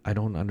don't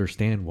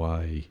understand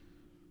why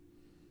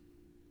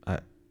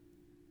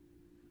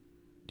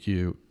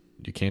you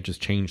can't just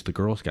change the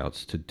Girl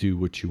Scouts to do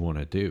what you want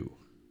to do.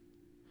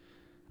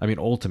 I mean,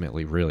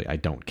 ultimately, really, I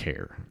don't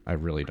care. I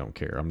really don't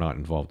care. I'm not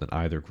involved in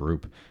either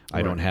group.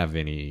 I don't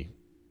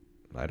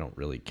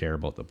really care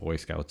about the Boy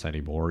Scouts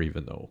anymore,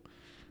 even though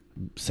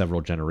several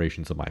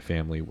generations of my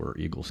family were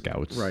Eagle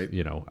Scouts. Right.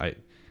 I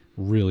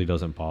really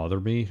doesn't bother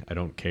me. I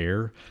don't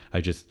care. I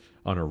just,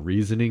 on a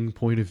reasoning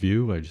point of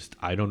view,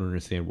 I don't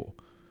understand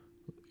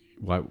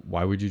why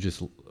wouldn't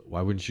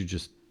you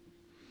just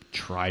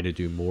try to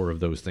do more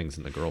of those things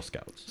in the Girl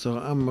Scouts? So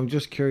I'm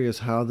just curious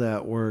how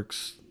that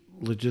works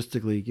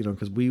logistically,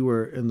 because we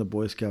were in the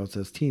Boy Scouts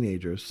as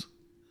teenagers,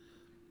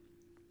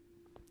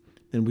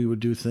 and we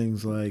would do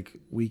things like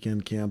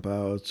weekend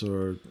campouts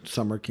or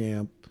summer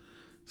camp.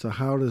 So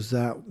how does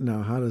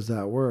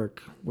that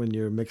work when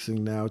you're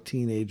mixing now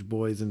teenage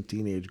boys and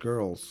teenage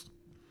girls?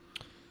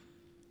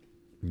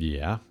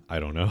 Yeah, I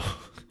don't know.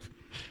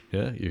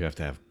 Yeah, you have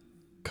to have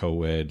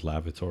co-ed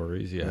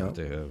lavatories. You have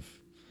to have,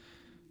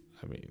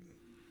 I mean,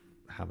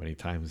 how many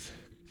times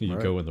you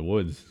go in the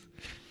woods,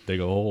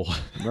 dig a hole?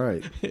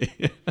 Right.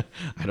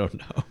 I don't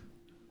know.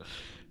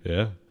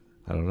 Yeah,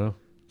 I don't know.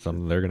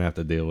 Something they're going to have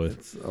to deal with.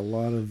 It's a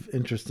lot of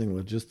interesting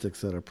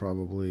logistics that are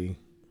probably...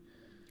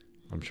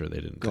 I'm sure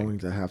they didn't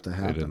to have to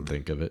happen. They didn't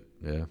think of it.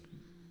 Yeah.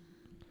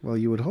 Well,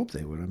 you would hope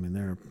they would. I mean,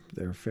 they're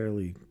a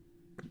fairly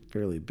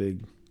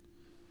big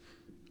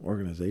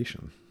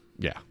organization.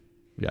 Yeah.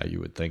 Yeah, you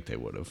would think they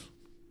would have.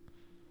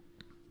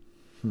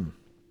 Yeah,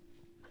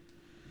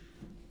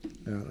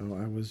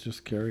 I was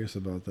just curious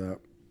about that.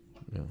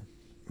 Yeah.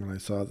 When I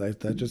saw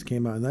that just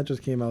came out, and that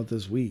just came out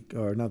this week,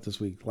 or not this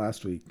week,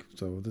 last week.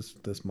 So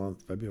this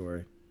month,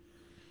 February.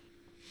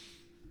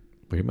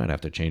 We might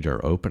have to change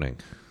our opening.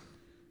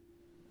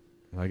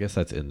 I guess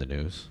that's in the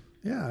news.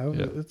 Yeah,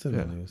 it's in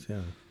the news. Yeah,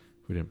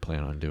 we didn't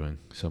plan on doing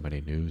so many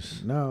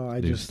news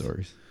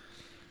stories.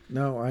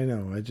 No, I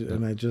know.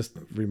 And I just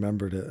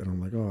remembered it, and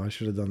I'm like, oh, I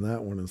should have done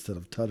that one instead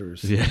of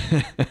Tutters. Yeah.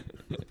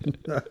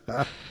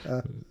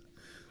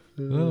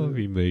 Oh,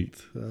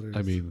 mate. Tutters.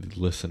 I mean,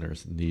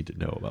 listeners need to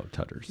know about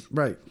Tutters.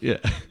 Right. Yeah.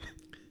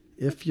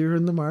 If you're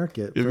in the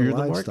market for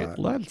livestock.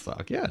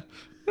 Livestock, yeah.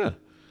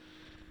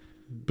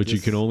 But you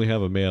can only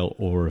have a male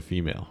or a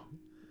female.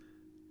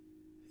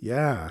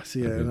 Yeah,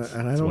 see, and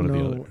I don't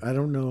know. I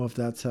don't know if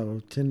that's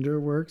how Tinder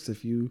works. I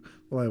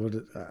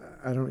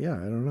don't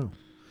know.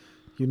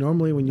 You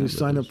normally, when you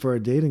sign up for a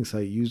dating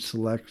site, you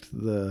select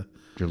you're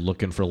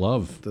looking for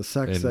love, the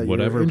sex that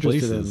you're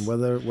interested in,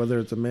 whether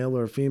it's a male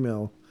or a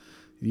female.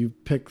 You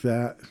pick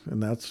that,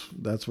 and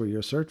that's where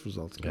your search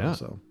results go. Yeah.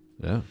 So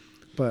yeah,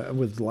 But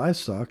with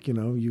livestock,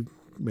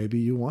 maybe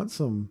you want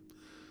some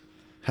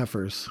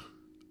heifers.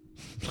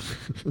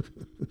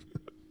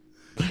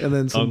 And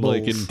then some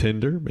Unlike bulls. in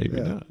Tinder, maybe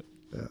Yeah. not.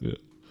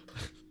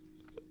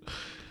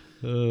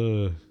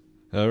 Yeah.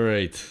 All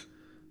right.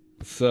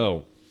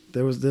 So,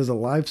 There's a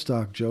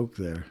livestock joke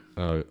there.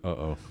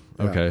 uh-oh.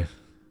 Yeah. Okay.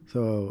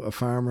 So a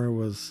farmer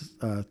was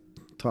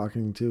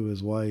talking to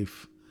his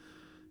wife,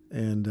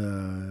 and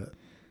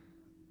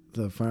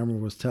the farmer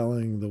was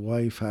telling the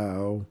wife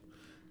how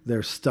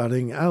they're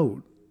studding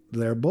out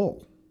their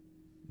bull,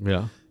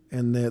 Yeah.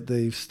 and that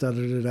they've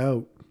studded it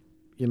out,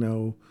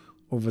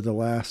 over the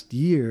last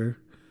year,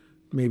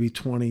 maybe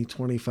 20,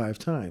 25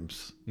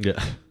 times,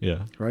 Yeah.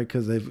 Yeah. right?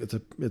 Because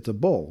it's a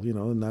bull,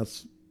 and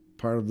that's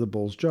part of the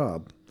bull's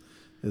job,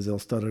 is they'll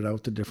stud it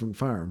out to different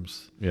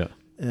farms. Yeah.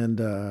 And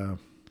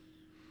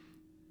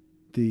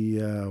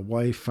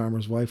the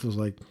farmer's wife was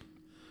like,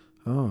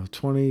 oh,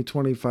 20,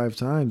 25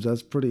 times.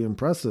 That's pretty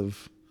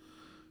impressive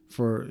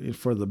for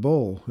the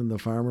bull. And the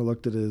farmer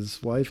looked at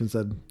his wife and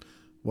said,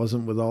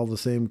 wasn't with all the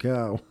same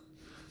cow.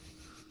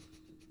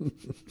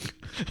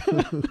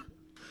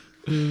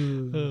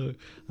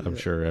 I'm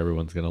sure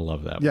everyone's going to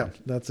love that Yeah, one.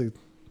 that's a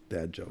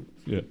dad joke.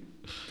 Yeah.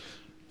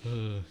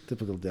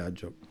 Typical dad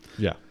joke.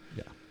 Yeah.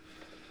 Yeah.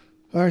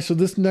 All right, so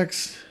this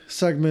next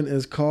segment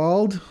is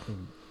called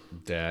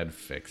Dad,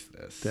 fix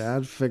this.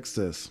 Dad Fix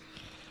This.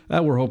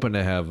 We're hoping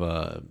to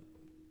have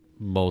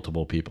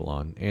multiple people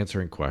on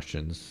answering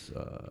questions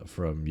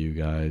from you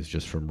guys,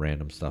 just from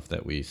random stuff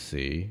that we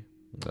see.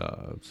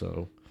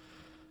 So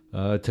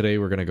today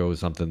we're going to go with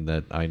something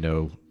that I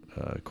know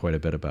quite a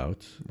bit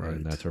about, Right.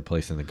 and that's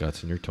replacing the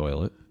guts in your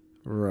toilet.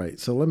 Right.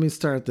 So let me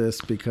start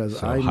this because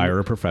So hire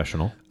a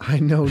professional. I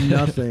know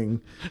nothing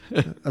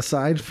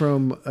aside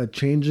from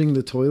changing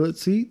the toilet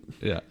seat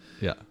Yeah.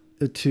 Yeah.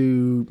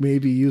 to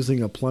maybe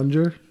using a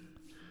plunger.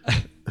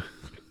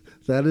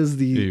 That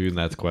is Even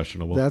that's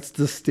questionable. that's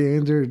the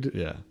standard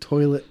yeah.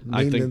 toilet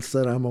I think- maintenance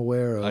that I'm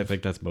aware of. I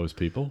think that's most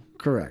people.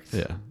 Correct.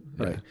 Yeah.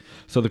 Right.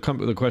 So the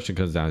question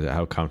comes down to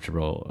how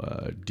comfortable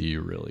do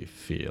you really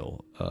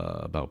feel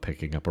about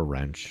picking up a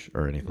wrench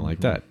or anything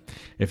like that.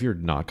 If you're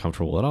not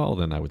comfortable at all,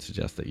 then I would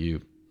suggest that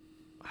you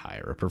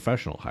hire a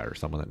professional, hire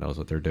someone that knows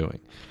what they're doing.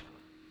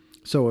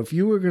 So if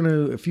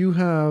you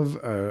have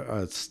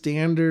a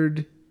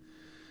standard,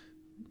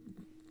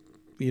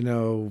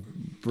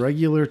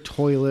 regular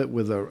toilet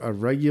with a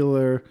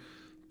regular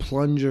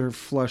plunger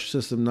flush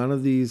system, none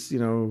of these,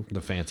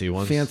 The fancy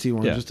ones. fancy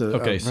ones, Yeah. just a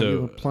okay. regular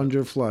So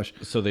plunger flush.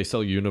 they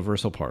sell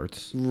universal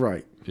parts.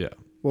 Right. Yeah.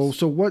 Well,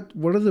 so what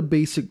are the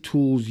basic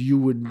tools you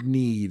would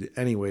need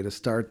anyway to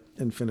start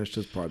and finish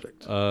this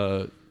project?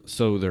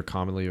 So they're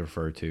commonly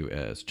referred to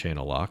as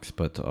channel locks,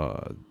 but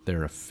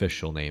their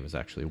official name is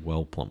actually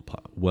well pump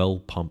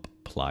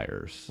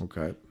pliers.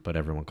 Okay. But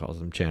everyone calls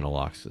them channel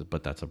locks,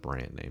 but that's a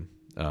brand name.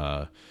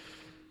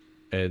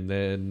 And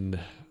then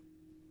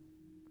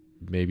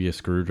maybe a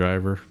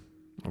screwdriver.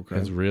 Okay.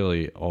 That's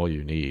really all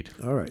you need.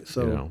 All right.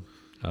 So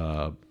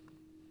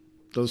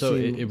those so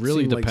seem, it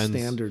really seem depends. like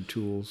standard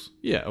tools.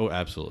 Yeah. Oh,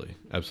 absolutely.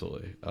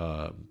 Absolutely.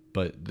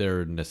 But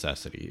they're a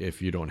necessity.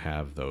 If you don't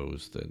have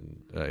those, then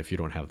if you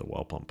don't have the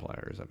well pump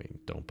pliers, I mean,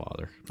 don't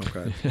bother.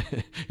 Okay.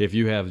 If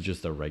you have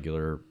just a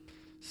regular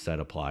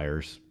set of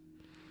pliers,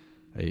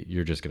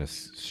 you're just going to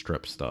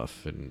strip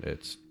stuff and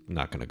it's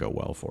not going to go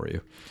well for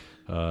you.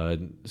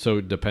 So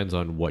it depends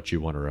on what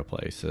you want to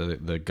replace.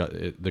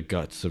 The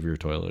guts of your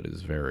toilet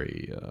is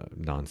very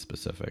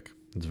non-specific.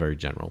 It's very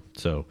general.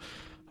 So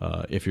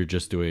if you're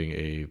just doing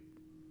a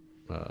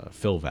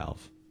fill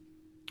valve,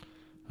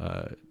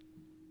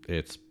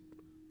 it's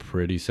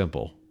pretty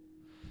simple.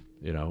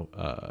 You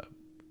got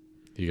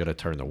to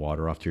turn the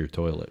water off to your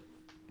toilet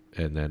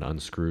and then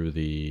unscrew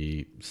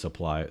the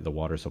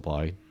water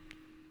supply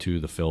to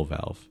the fill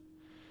valve.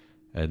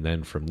 And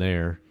then from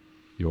there,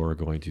 you're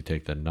going to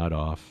take the nut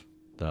off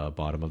the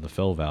bottom of the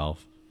fill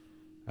valve,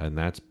 and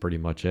that's pretty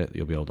much it.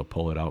 You'll be able to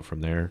pull it out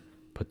from there,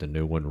 put the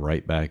new one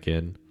right back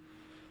in.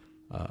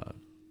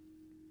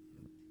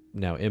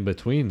 Now, in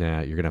between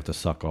that, you're going to have to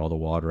suck all the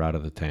water out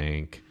of the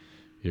tank.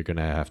 You're going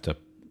to have to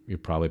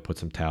probably put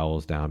some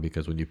towels down,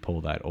 because when you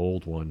pull that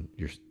old one,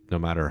 no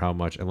matter how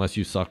much, unless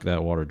you suck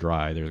that water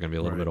dry, there's going to be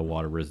a little bit of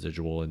water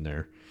residual in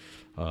there.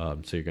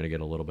 So you're going to get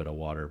a little bit of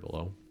water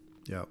below.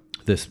 Yeah.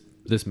 This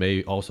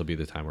may also be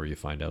the time where you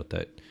find out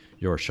that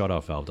your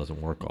shutoff valve doesn't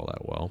work all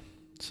that well.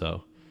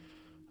 So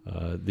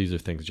these are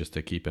things just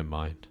to keep in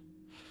mind.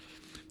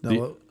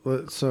 Now,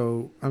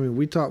 so I mean,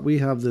 we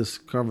have this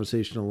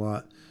conversation a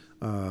lot.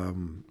 A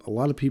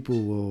lot of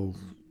people will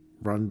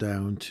run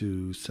down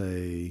to,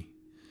 say,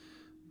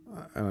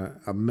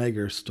 a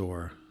mega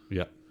store.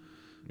 Yeah.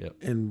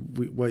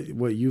 And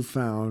what you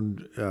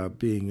found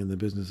being in the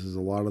business is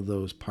a lot of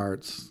those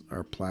parts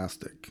are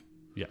plastic.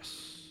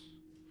 Yes.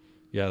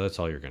 Yeah, that's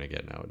all you're going to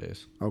get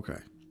nowadays. Okay.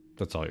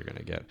 That's all you're going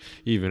to get.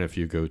 Even if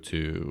you go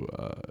to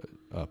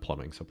a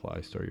plumbing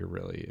supply store,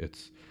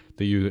 it's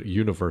the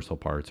universal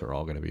parts are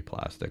all going to be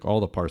plastic. All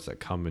the parts that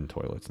come in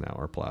toilets now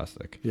are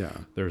plastic. Yeah.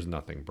 There's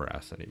nothing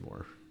brass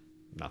anymore.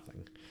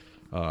 Nothing.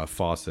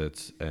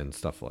 Faucets and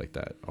stuff like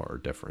that are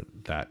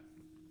different. That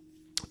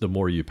the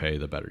more you pay,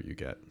 the better you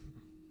get.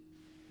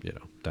 You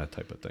know, that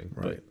type of thing.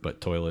 Right. But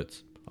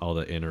toilets, all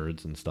the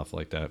innards and stuff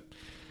like that,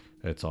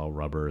 it's all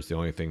rubber. It's the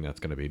only thing that's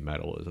going to be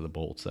metal is the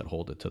bolts that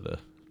hold it to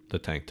the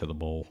tank to the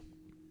bowl.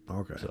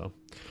 Okay. So,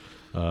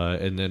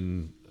 and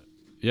then,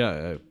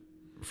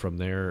 from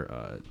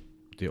there,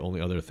 the only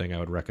other thing I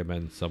would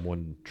recommend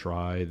someone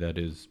try that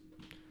is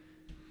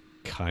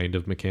kind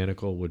of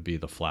mechanical would be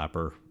the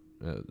flapper.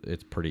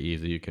 It's pretty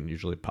easy. You can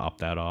usually pop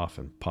that off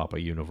and pop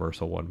a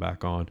universal one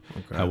back on.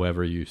 Okay.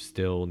 However, you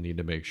still need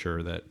to make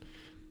sure that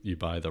you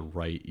buy the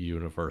right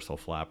universal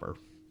flapper.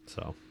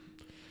 So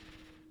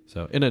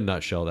in a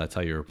nutshell, that's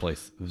how you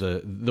replace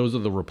those are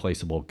the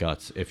replaceable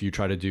guts. If you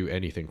try to do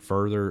anything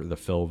further, the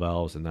fill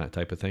valves and that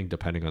type of thing,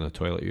 depending on the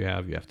toilet you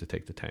have to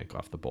take the tank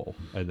off the bowl.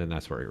 And then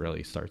that's where it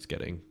really starts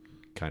getting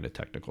kind of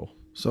technical.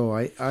 So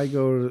I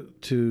go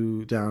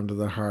down to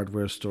the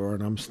hardware store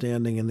and I'm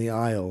standing in the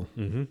aisle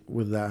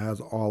with that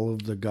has all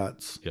of the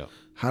guts. Yeah.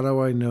 How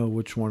do I know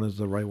which one is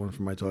the right one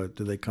for my toilet?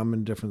 Do they come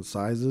in different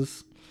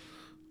sizes?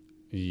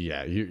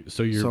 Yeah.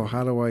 So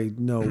how do I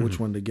know which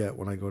one to get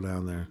when I go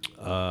down there?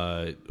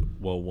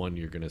 Well, one,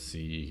 you're going to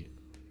see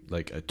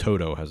like a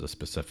Toto has a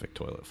specific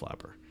toilet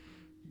flapper.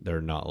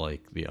 They're not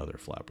like the other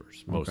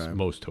flappers.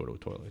 Most Toto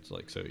toilets,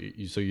 like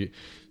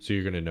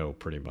you're gonna know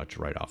pretty much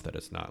right off that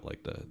it's not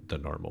like the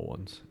normal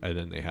ones. And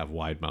then they have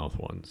wide mouth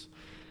ones,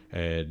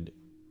 and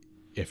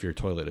if your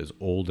toilet is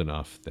old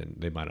enough, then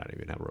they might not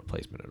even have a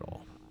replacement at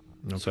all.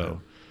 Okay. So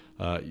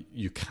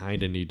you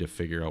kind of need to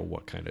figure out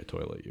what kind of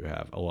toilet you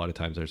have. A lot of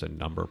times there's a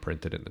number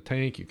printed in the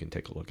tank. You can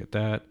take a look at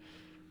that.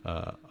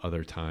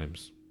 Other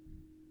times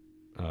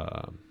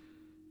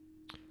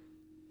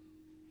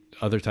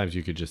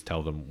you could just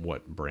tell them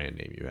what brand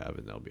name you have,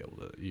 and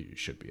you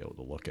should be able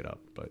to look it up.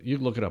 But you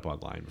look it up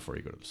online before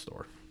you go to the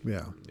store.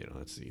 Yeah. You know,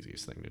 that's the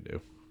easiest thing to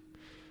do.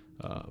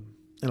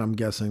 And I'm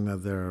guessing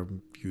that there are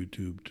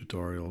YouTube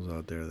tutorials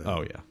out there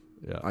that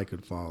I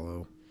could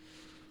follow.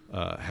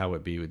 How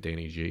It Be with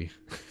Danny G.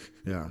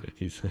 Yeah.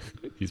 He's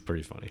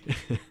pretty funny.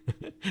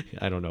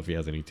 I don't know if he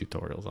has any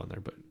tutorials on there,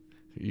 but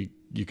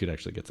you could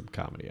actually get some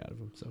comedy out of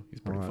him. So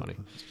he's pretty funny.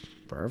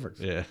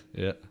 Perfect. Yeah.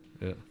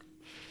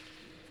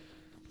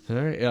 All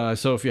right.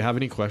 So if you have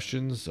any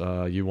questions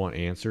you want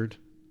answered,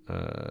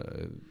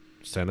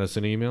 send us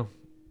an email.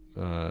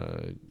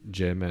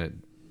 Jim at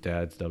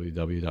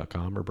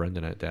dadsww.com or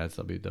Brendan at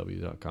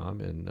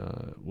dadsww.com,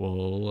 and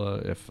we'll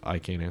if I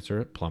can't answer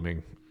it,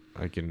 plumbing,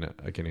 I can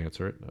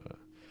answer it.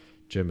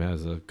 Jim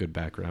has a good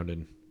background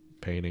in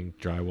painting,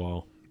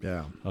 drywall,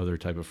 other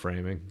type of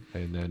framing,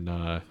 and then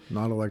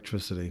not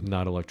electricity.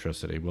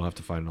 We'll have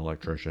to find an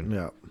electrician.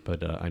 Yeah.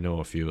 But I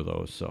know a few of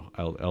those, so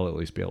I'll at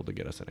least be able to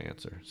get us an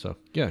answer. So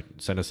yeah,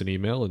 send us an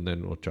email, and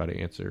then we'll try to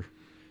answer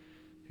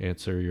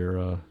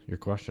your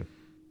question.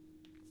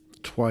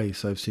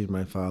 Twice I've seen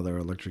my father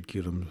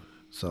electrocute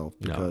himself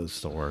because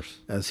it's the worst.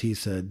 As he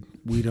said,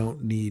 we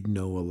don't need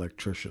no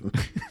electrician.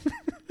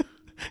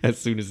 As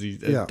soon as he's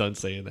done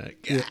saying that.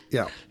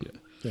 Yeah.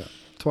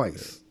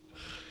 Twice.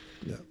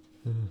 Yeah.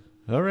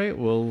 All right.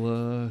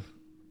 Well,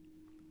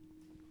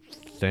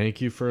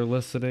 thank you for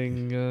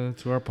listening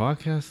to our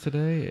podcast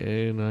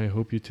today, and I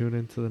hope you tune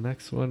into the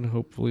next one.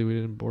 Hopefully we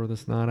didn't bore the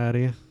snot out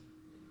of you.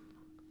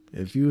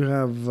 If you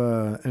have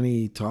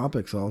any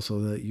topics also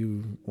that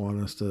you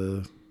want us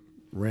to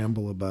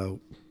ramble about,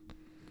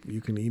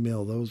 you can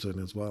email those in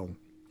as well.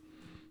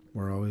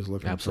 We're always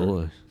looking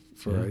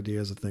for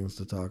ideas of things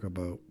to talk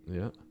about.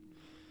 Yeah.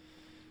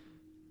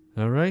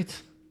 All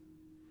right.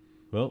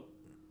 Well,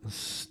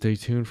 stay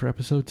tuned for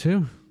episode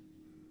 2.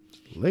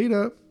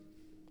 Later.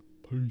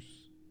 Peace.